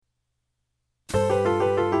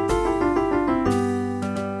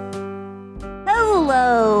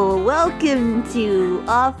welcome to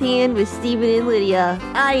Offhand with Stephen and Lydia.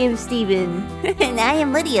 I am Stephen. And I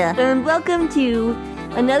am Lydia. And welcome to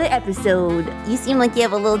another episode. You seem like you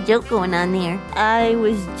have a little joke going on there. I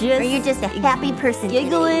was just... Or you're just a happy person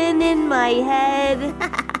giggling today. in my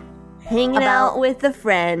head, hanging out with a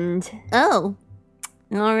friend. Oh,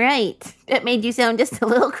 all right. That made you sound just a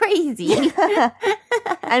little crazy.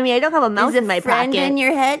 I mean, I don't have a mouse in my friend pocket. in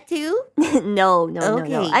your head, too? No.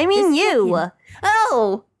 I mean you. Checking.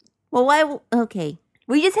 Oh, well, why? Okay.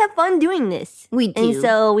 We just have fun doing this. We do. And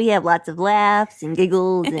so we have lots of laughs and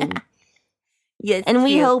giggles and... Yes, and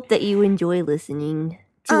we true. hope that you enjoy listening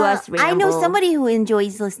to us ramble. I know somebody who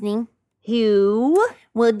enjoys listening. Who?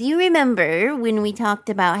 Well, do you remember when we talked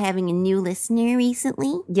about having a new listener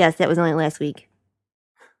recently? Yes, that was only last week.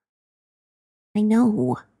 I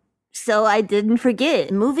know. So I didn't forget.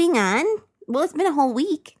 Moving on. Well, it's been a whole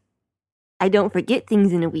week. I don't forget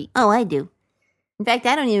things in a week. Oh, I do. In fact,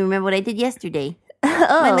 I don't even remember what I did yesterday.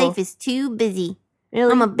 Oh. My life is too busy.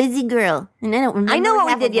 Really? I'm a busy girl, and I don't remember. I know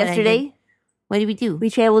what we did I yesterday. What did we do?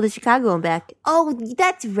 We traveled to Chicago and back. Oh,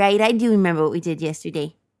 that's right. I do remember what we did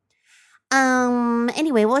yesterday.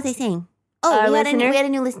 Anyway, what was I saying? Oh, we had a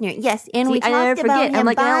new listener. Yes, and See, we I never talked about forget. him I'm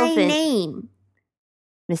like an by elephant. name,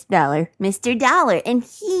 Miss Dollar. Mr. Dollar, and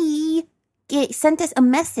he sent us a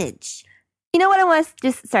message. You know what I was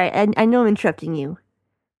just... Sorry, I know I'm interrupting you.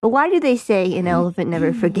 But why do they say an elephant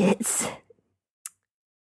never forgets?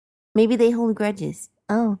 Maybe they hold grudges.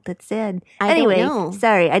 Oh, that's sad. I anyway, don't know.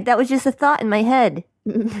 Sorry, that was just a thought in my head.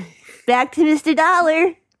 Back to Mr.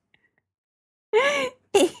 Dollar.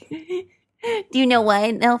 Do you know why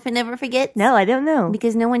an elephant never forgets? No, I don't know.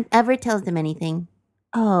 Because no one ever tells them anything.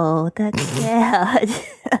 Oh, that's sad.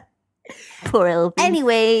 Poor elephant.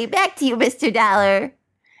 Anyway, back to you, Mr. Dollar.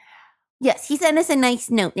 Yes, he sent us a nice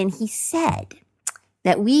note, and he said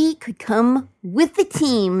that we could come with the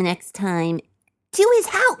team next time to his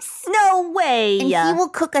house. No way. And he will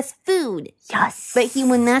cook us food. Yes. But he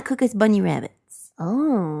will not cook us bunny rabbits.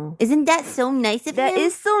 Oh. Isn't that so nice of him? That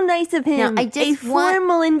is so nice of him. Now, I just a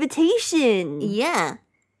formal invitation. Yeah.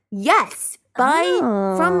 Yes.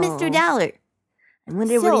 From Mr. Dollar. I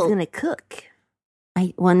wonder what he's going to cook.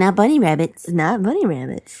 Well, not bunny rabbits. Not bunny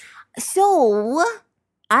rabbits. So,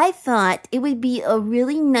 I thought it would be a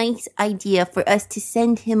really nice idea for us to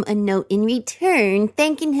send him a note in return,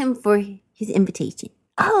 thanking him for his invitation.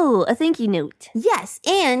 Oh, a thank you note. Yes,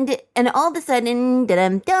 and all of a sudden,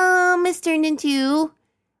 da-dum-dum, it's turned into...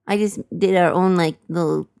 I just did our own,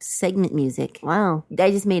 little segment music. Wow.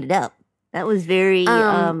 I just made it up. That was very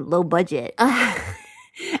low budget.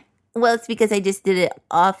 Well, it's because I just did it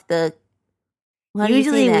off the...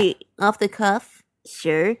 Usually off the cuff.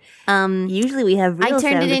 Sure. Usually we have real I turned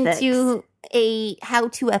sound it effects. into a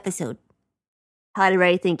how-to episode. How to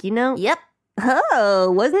write a thank you note? Yep.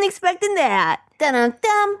 Oh, wasn't expecting that.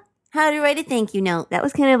 Dum-dum-dum. How to write a thank you note. That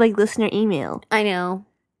was kind of like listener email. I know.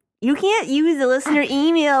 You can't use a listener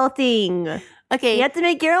email thing. Okay. You have to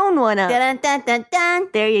make your own one up. Dun-dun-dun-dun-dun.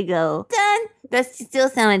 There you go. Done. That still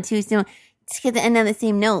sounded too soon. Just get the end on the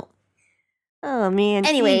same note. Oh, man.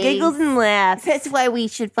 Anyway. See, giggles and laughs. That's why we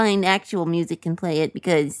should find actual music and play it,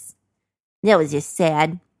 because that was just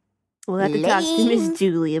sad. We'll have to talk to Miss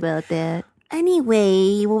Julie about that.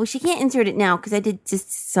 Anyway, well, she can't insert it now because I did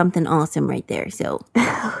just something awesome right there, so.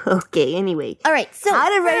 Okay, anyway. All right, so how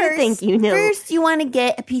to write a thank you note. First, you want to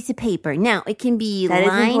get a piece of paper. Now, it can be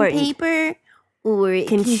line paper or it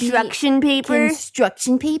construction paper.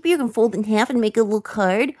 Construction paper. You can fold it in half and make a little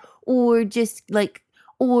card, or just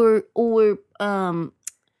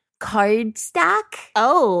card stock.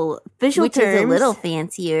 Oh, official which terms. Is a little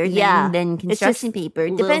fancier than construction paper.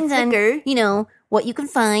 It depends on, what you can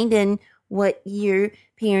find and what your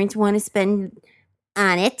parents want to spend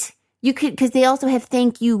on it. You could, because they also have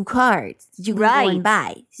thank you cards that you can go and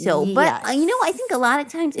buy. So, but I think a lot of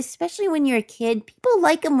times, especially when you're a kid, people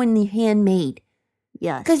like them when they're handmade.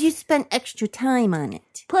 Yeah. Because you spent extra time on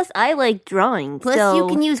it. Plus, I like drawing. Plus, you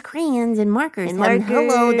can use crayons and markers.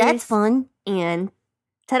 Hello, that's fun. And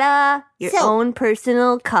ta-da, your own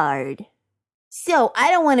personal card. So, I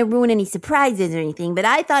don't want to ruin any surprises or anything, but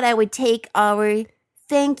I thought I would take our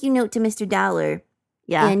thank you note to Mr. Dollar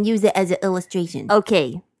and use it as an illustration.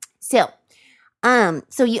 Okay. So,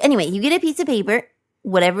 you get a piece of paper,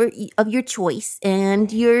 whatever of your choice,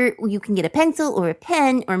 and you can get a pencil or a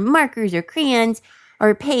pen or markers or crayons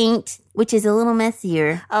or paint, which is a little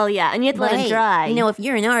messier. Oh, yeah, and you have to let it dry. If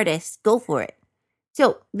you're an artist, go for it.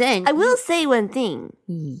 So, then... I will say one thing.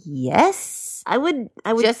 Yes? I would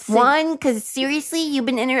just say... one? Because seriously, you've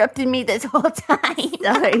been interrupting me this whole time.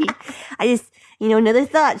 Sorry. I just, another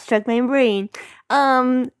thought struck my brain.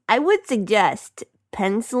 I would suggest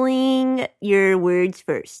penciling your words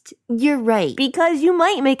first. You're right. Because you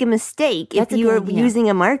might make a mistake if you are using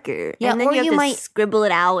a marker. Yeah, and then or you might scribble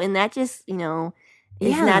it out, and that just, is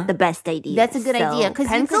not the best idea. That's a good idea. Because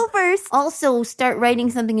pencil first. Also start writing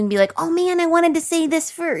something and be like, oh man, I wanted to say this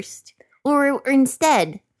first. Or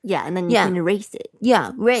instead. Yeah, and then you can erase it.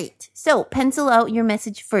 Yeah, right. So pencil out your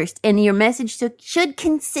message first. And your message should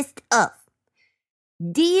consist of,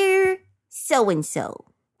 Dear so-and-so.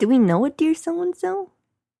 Do we know what Dear so-and-so?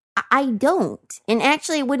 I don't. And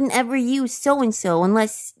actually, I wouldn't ever use so-and-so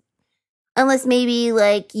unless maybe,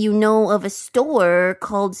 like, you know of a store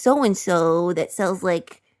called so-and-so that sells,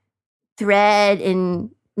 like, thread and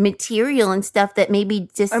material and stuff that maybe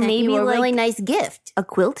just sent you a really nice gift. A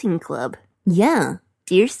quilting club. Yeah.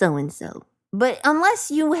 Dear so-and-so. But unless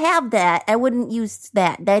you have that, I wouldn't use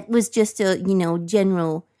that. That was just a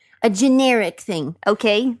generic thing.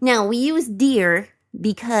 Okay. Now, we use dear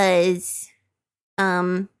because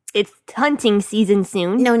it's hunting season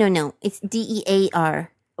soon. No. It's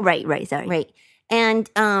DEAR. Right, sorry. Right. And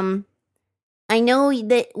I know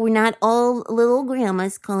that we're not all little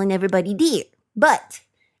grandmas calling everybody dear, but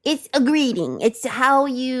it's a greeting. It's how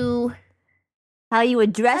you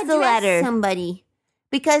address a letter. Somebody,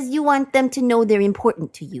 because you want them to know they're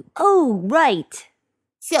important to you. Oh, right.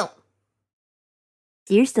 So,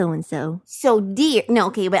 Dear so-and-so. So, dear, no,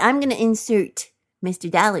 okay, but I'm going to insert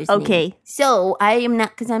Mr. Dollar's name. Okay. So, I am not,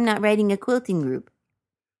 because I'm not writing a quilting group.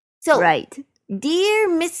 So, right. Dear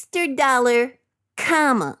Mr. Dollar,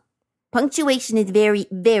 comma. Punctuation is very,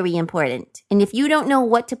 very important. And if you don't know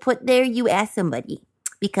what to put there, you ask somebody.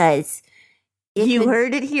 Because you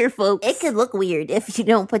heard it here, folks. It could look weird if you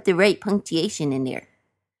don't put the right punctuation in there.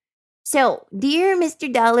 So, Dear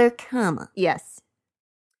Mr. Dollar, comma. Yes.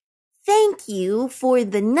 Thank you for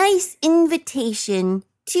the nice invitation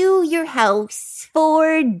to your house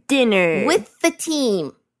for dinner with the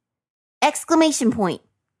team. Exclamation point.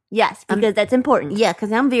 Yes, because that's important. Yeah,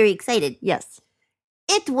 because I'm very excited. Yes.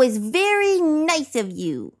 It was very nice of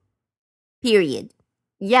you. Period.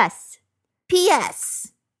 Yes.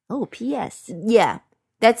 P.S. Oh, P.S. Yeah.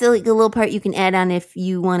 That's like a little part you can add on if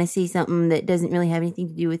you want to say something that doesn't really have anything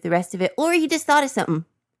to do with the rest of it. Or you just thought of something.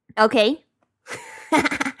 Okay.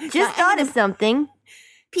 Just thought of something.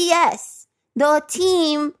 P.S. The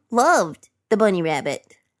team loved the bunny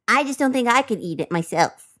rabbit. I just don't think I could eat it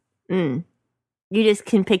myself. You just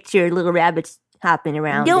can picture little rabbits hopping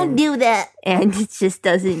around. Don't do that. And it just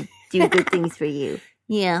doesn't do good things for you.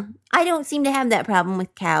 Yeah. I don't seem to have that problem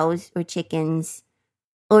with cows or chickens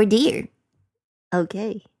or deer.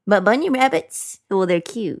 Okay. But bunny rabbits. Well, they're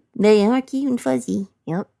cute. They are cute and fuzzy.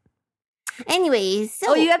 Yep. Anyways.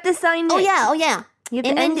 So, you have to sign it. Oh, yeah. You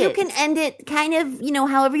can end it kind of,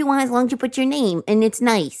 however you want as long as you put your name. And it's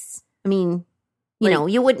nice. I mean,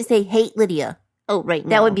 you wouldn't say, hate Lydia. Oh, right.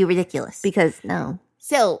 That would be ridiculous. Because, no.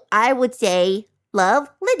 So, I would say, love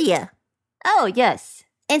Lydia. Oh, yes.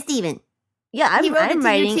 And Steven. Yeah, I'm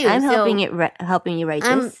writing. Too, I'm helping you write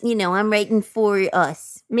this. I'm writing for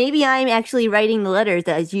us. Maybe I'm actually writing the letters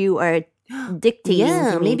as you are dictating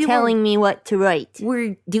to me, telling me what to write.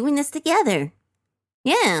 We're doing this together.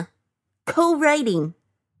 Yeah. Co-writing.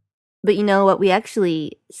 But you know what? We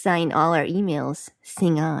actually sign all our emails.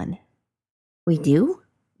 Sing On. We do?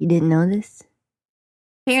 You didn't know this?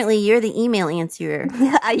 Apparently, you're the email answerer.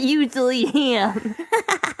 I usually am.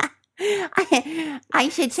 I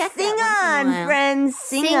should check. Sing on, friends.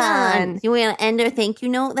 Sing on. You want to end our thank you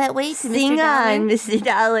note that way to Sing Mr. Dollar? On, Mr.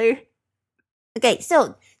 Dollar. Okay,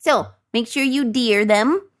 so make sure you dear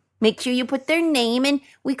them. Make sure you put their name, and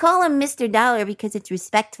we call him Mr. Dollar because it's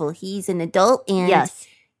respectful. He's an adult,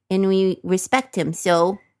 and we respect him.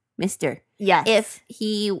 So, Mr. Yes.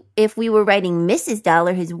 If we were writing Mrs.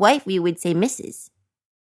 Dollar, his wife, we would say Mrs.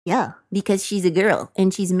 Yeah. Because she's a girl,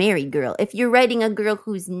 and she's a married girl. If you're writing a girl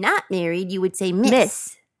who's not married, you would say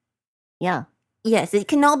Miss. Yeah. Yes, it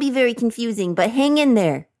can all be very confusing, but hang in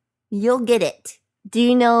there. You'll get it. Do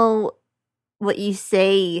you know what you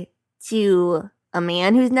say to a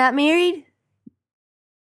man who's not married?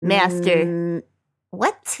 Master.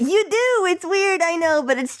 What? You do. It's weird, I know,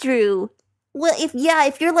 but it's true. Well,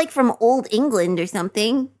 if you're like from Old England or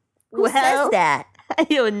something, who says that? I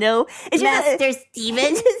don't know. It's Master Steven?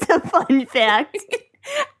 It's just a fun fact.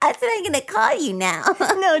 That's what I'm going to call you now.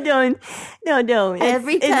 No, don't.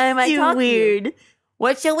 Every time I talk weird. To you.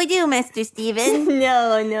 What shall we do, Master Steven?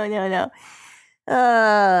 No.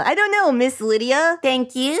 I don't know, Miss Lydia.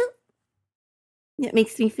 Thank you. It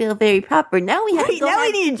makes me feel very proper. Now we have to go now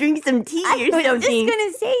we need to drink some tea or something. I was just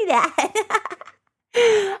going to say that.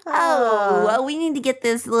 Well, we need to get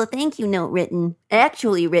this little thank you note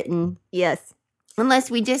actually written. Yes.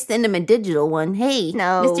 Unless we just send him a digital one. Hey,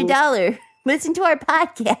 no. Mr. Dollar, listen to our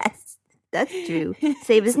podcast. That's true.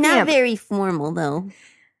 Save a It's stamp. not very formal, though.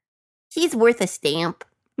 He's worth a stamp.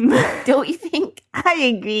 Don't you think? I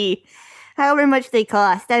agree. However much they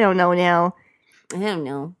cost, I don't know now. I don't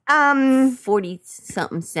know.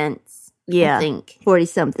 40-something cents. Yeah, I think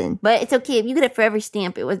 40-something. But it's okay if you get a forever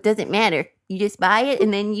stamp. It doesn't matter. You just buy it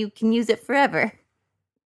and then you can use it forever.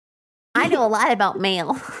 I know a lot about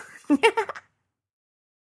mail.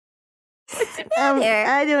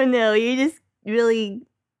 I don't know. You're just really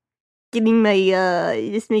getting my.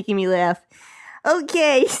 You're just making me laugh.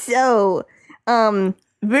 Okay, so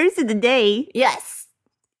verse of the day. Yes,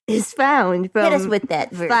 is found from hit us with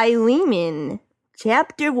that verse. Philemon,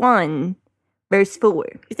 chapter 1, verse 4.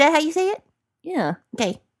 Is that how you say it? Yeah.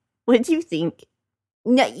 Okay. What do you think?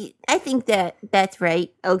 No, I think that's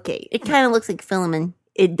right. Okay. It kind of looks like Philemon.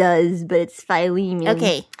 It does, but it's Philemon.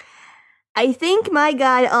 Okay. I thank my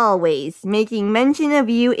God always, making mention of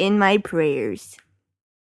you in my prayers.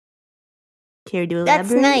 Care to elaborate?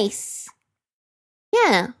 That's nice.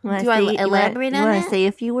 Yeah. Do I elaborate on that? You want to say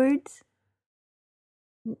a few words?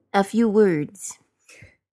 A few words.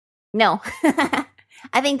 No.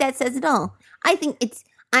 I think that says it all.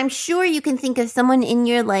 I'm sure you can think of someone in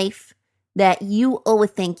your life that you owe a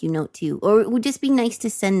thank you note to, or it would just be nice to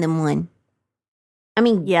send them one. I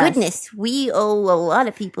mean, yes. Goodness, we owe a lot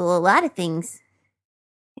of people a lot of things.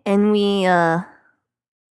 And we, what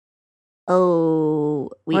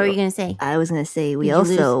were you going to say? I was going to say, we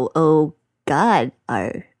also owe God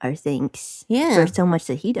our thanks for so much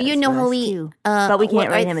that he does. You know how but we can't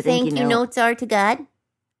write him a thank you note. Notes are to God?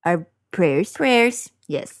 Our prayers.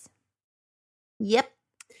 Yes. Yep.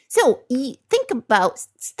 So think about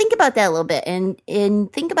that a little bit and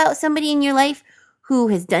think about somebody in your life who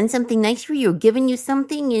has done something nice for you or given you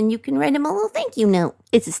something, and you can write them a little thank you note.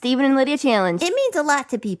 It's a Stephen and Lydia challenge. It means a lot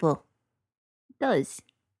to people. It does.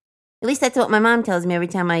 At least that's what my mom tells me every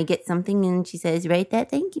time I get something, and she says, write that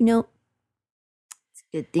thank you note. It's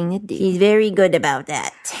a good thing to do. She's very good about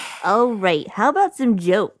that. All right. How about some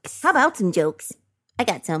jokes? I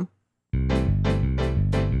got some.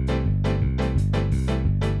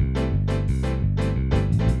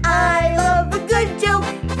 I love a good joke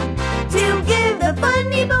to give the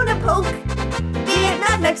funny bone a poke. Be it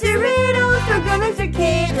knock-knocks or riddles or grown-ups or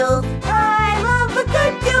kiddles. I love a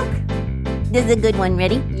good joke. This is a good one.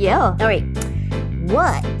 Ready? Yeah. All right.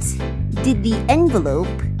 What did the envelope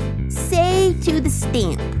say to the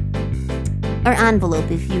stamp? Or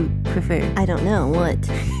envelope, if you prefer. I don't know. What?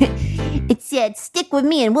 It said, stick with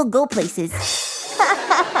me and we'll go places. Oh,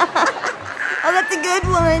 that's a good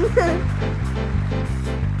one.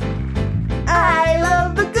 I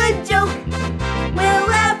love a good joke. We'll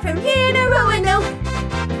laugh from here to Roanoke.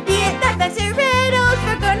 Be it knock-knocks or riddles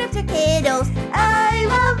for grown-ups or kiddles. I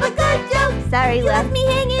love a good joke. Sorry, left me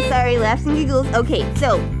hanging. Sorry, laughs and giggles. Okay,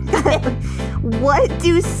 so what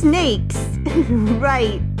do snakes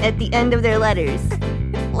write at the end of their letters?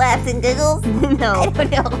 Laughs and giggles? No. I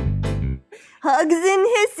don't know. Hugs and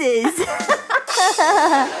hisses.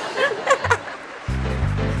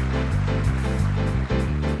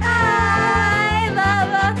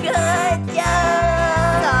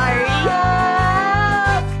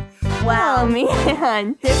 Wow,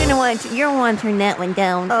 man. You're gonna want to turn that one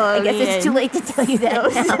down. Oh, I guess it's too late to tell you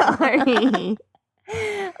that. So sorry.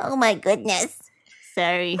 Oh my goodness.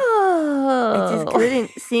 Sorry. Oh. I just couldn't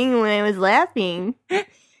sing when I was laughing.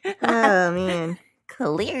 Oh man.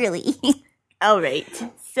 Clearly. All right.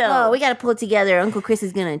 So we gotta pull it together. Uncle Chris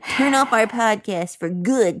is gonna turn off our podcast for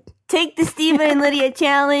good. Take the Stephen and Lydia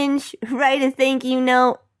challenge. Write a thank you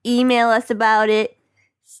note. Email us about it.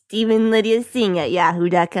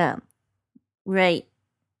 StephenLydiaSing@yahoo.com. Right.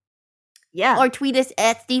 Yeah. Or tweet us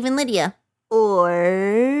at Stephen Lydia.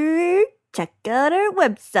 Or check out our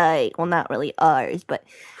website. Well, not really ours, but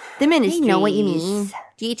the ministry. You know what you mean.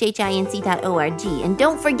 GHHINC.org. And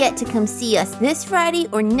don't forget to come see us this Friday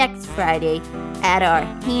or next Friday at our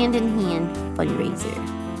Hand in Hand fundraiser.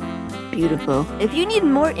 Beautiful. If you need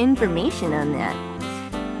more information on that,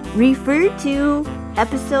 refer to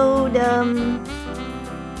episode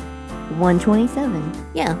 127.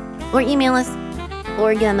 Yeah. Or email us,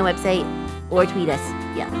 or get on the website, or tweet us.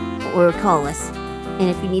 Yeah. Or call us. And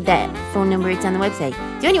if you need that phone number, it's on the website.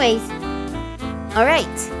 So anyways, all right.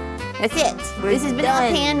 That's it. This has been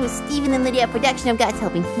Offhand with Stephen and Lydia, production of God's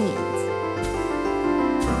Helping Hands.